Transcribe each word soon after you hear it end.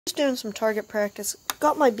Just doing some target practice.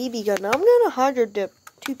 Got my BB gun. Now I'm gonna hydro dip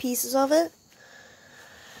 2 pieces of it,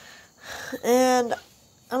 and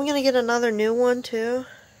I'm gonna get another new one too.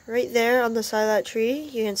 Right there on the side of that tree,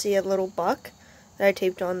 you can see a little buck that I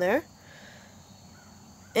taped on there.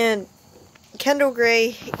 And Kendall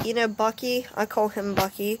Gray, you know Bucky, I call him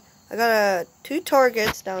Bucky. I got 2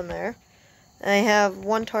 targets down there, and I have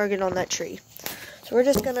 1 target on that tree. So we're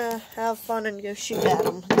just gonna have fun and go shoot at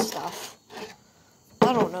them and stuff.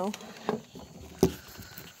 I don't know.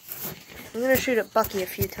 I'm gonna shoot at Bucky a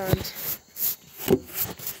few times.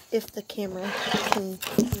 If the camera can,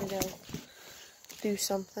 do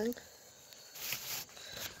something.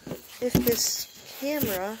 If this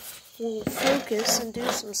camera will focus and do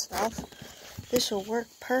some stuff, this will work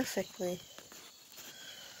perfectly.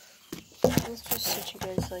 Let's just set you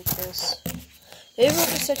guys like this. Maybe I'll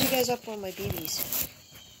just set you guys up on my BBs.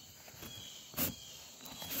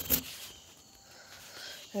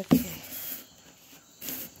 Okay.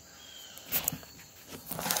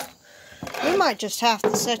 We might just have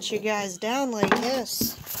to set you guys down like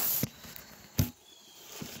this.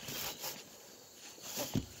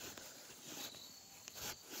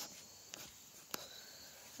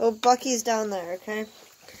 Oh, Bucky's down there, okay?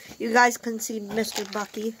 You guys can see Mr.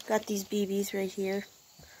 Bucky. Got these BBs right here.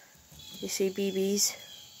 You see BBs?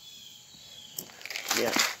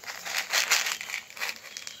 Yeah.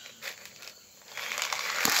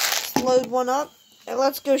 Let's load one up, and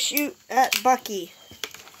let's go shoot at Bucky.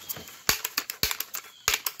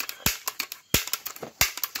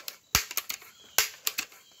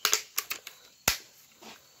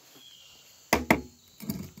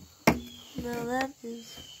 Now that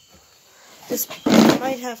is... This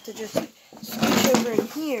might have to just scooch over in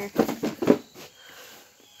here.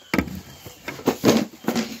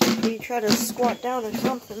 Maybe try to squat down or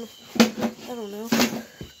something. I don't know.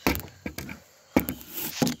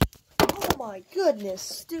 Oh my goodness,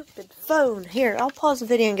 stupid phone. Here, I'll pause the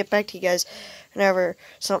video and get back to you guys whenever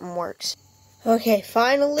something works. Okay,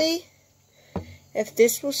 finally, if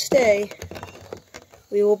this will stay,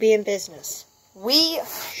 we will be in business. We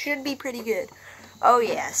should be pretty good. Oh,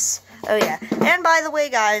 yes. Oh, yeah. And by the way,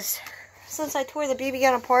 guys, since I tore the BB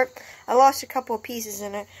gun apart, I lost a couple of pieces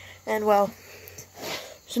in it. And, well,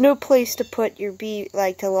 there's no place to put your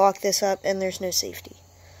to lock this up, and there's no safety.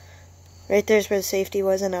 Right there's where the safety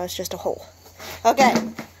was, and now it's just a hole. Okay.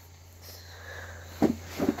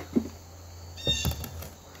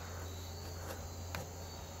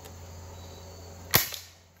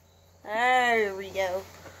 There we go.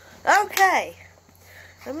 Okay.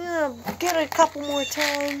 I'm gonna get it a couple more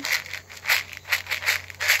times.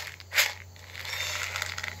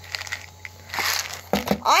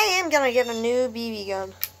 I am gonna get a new BB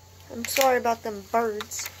gun. I'm sorry about them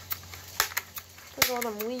birds. Look at all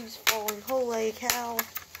them leaves falling. Holy cow.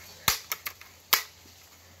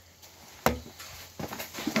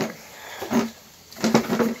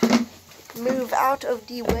 Move out of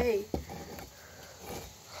the way.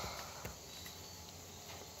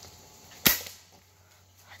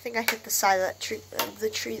 I think I hit the side of the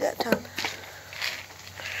tree that time.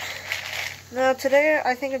 Now today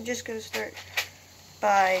I think I'm just going to start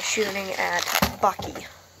by shooting at Bucky.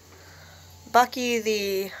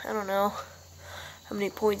 Bucky, I don't know how many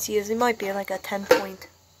points he is. He might be like a 10 point.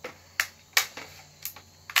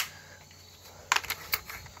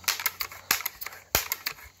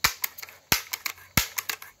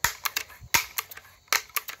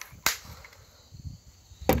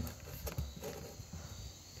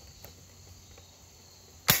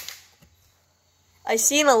 I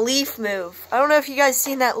seen a leaf move. I don't know if you guys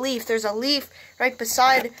seen that leaf. There's a leaf right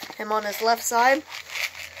beside him on his left side.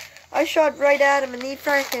 I shot right at him and he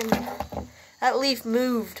freaking... That leaf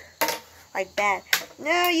moved. Like bad.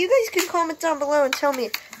 Now, you guys can comment down below and tell me,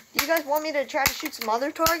 do you guys want me to try to shoot some other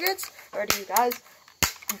targets? Or do you guys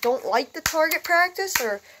don't like the target practice?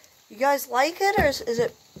 Or you guys like it? Or is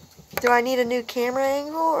it... Do I need a new camera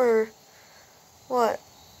angle? Or what?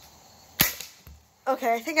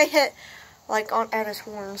 Okay, I think I hit... at his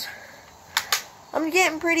horns. I'm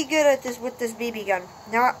getting pretty good at this with this BB gun.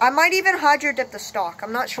 Now, I might even hydro dip the stock.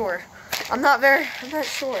 I'm not sure. I'm not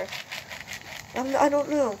sure. I don't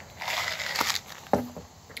know.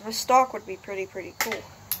 The stock would be pretty cool.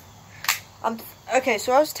 Okay,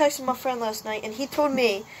 so I was texting my friend last night, and he told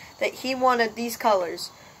me that he wanted these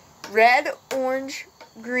colors. Red, orange,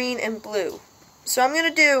 green, and blue. So I'm going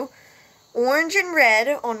to do orange and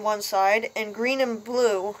red on one side, and green and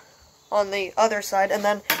blue on the other side, and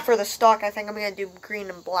then for the stock, I think I'm going to do green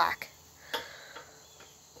and black.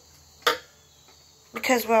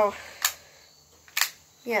 Because, well,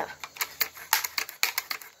 yeah.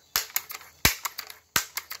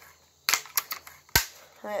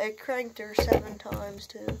 I cranked her 7 times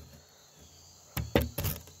too.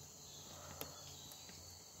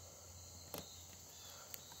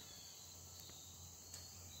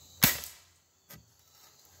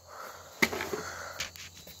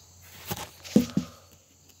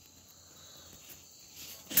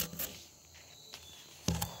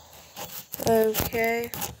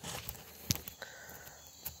 Okay.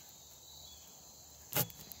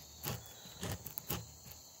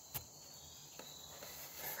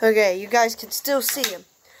 Okay, you guys can still see him.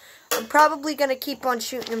 I'm probably going to keep on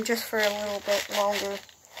shooting him just for a little bit longer.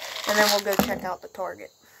 And then we'll go check out the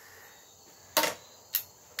target.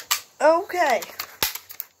 Okay.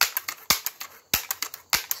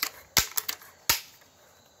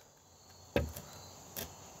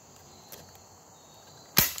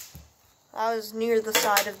 I was near the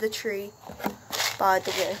side of the tree, by the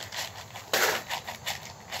way.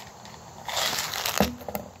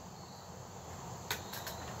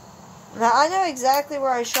 Now, I know exactly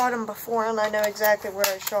where I shot him before, and I know exactly where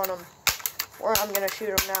I shot him, where I'm going to shoot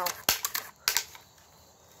him now.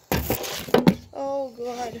 Oh,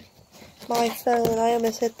 God. My phone. I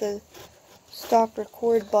almost hit the stop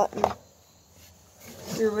record button.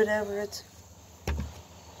 Or whatever it's.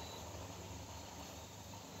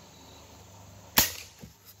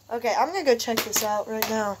 Okay, I'm going to go check this out right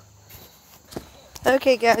now.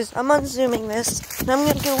 Okay, guys, I'm unzooming this, and I'm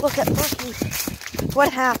going to go look at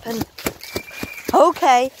what happened.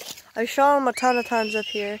 Okay, I shot him a ton of times up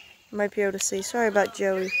here. You might be able to see. Sorry about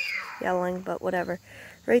Joey yelling, but whatever.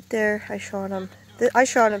 Right there, I shot him. I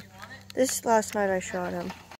shot him. This last night I shot him.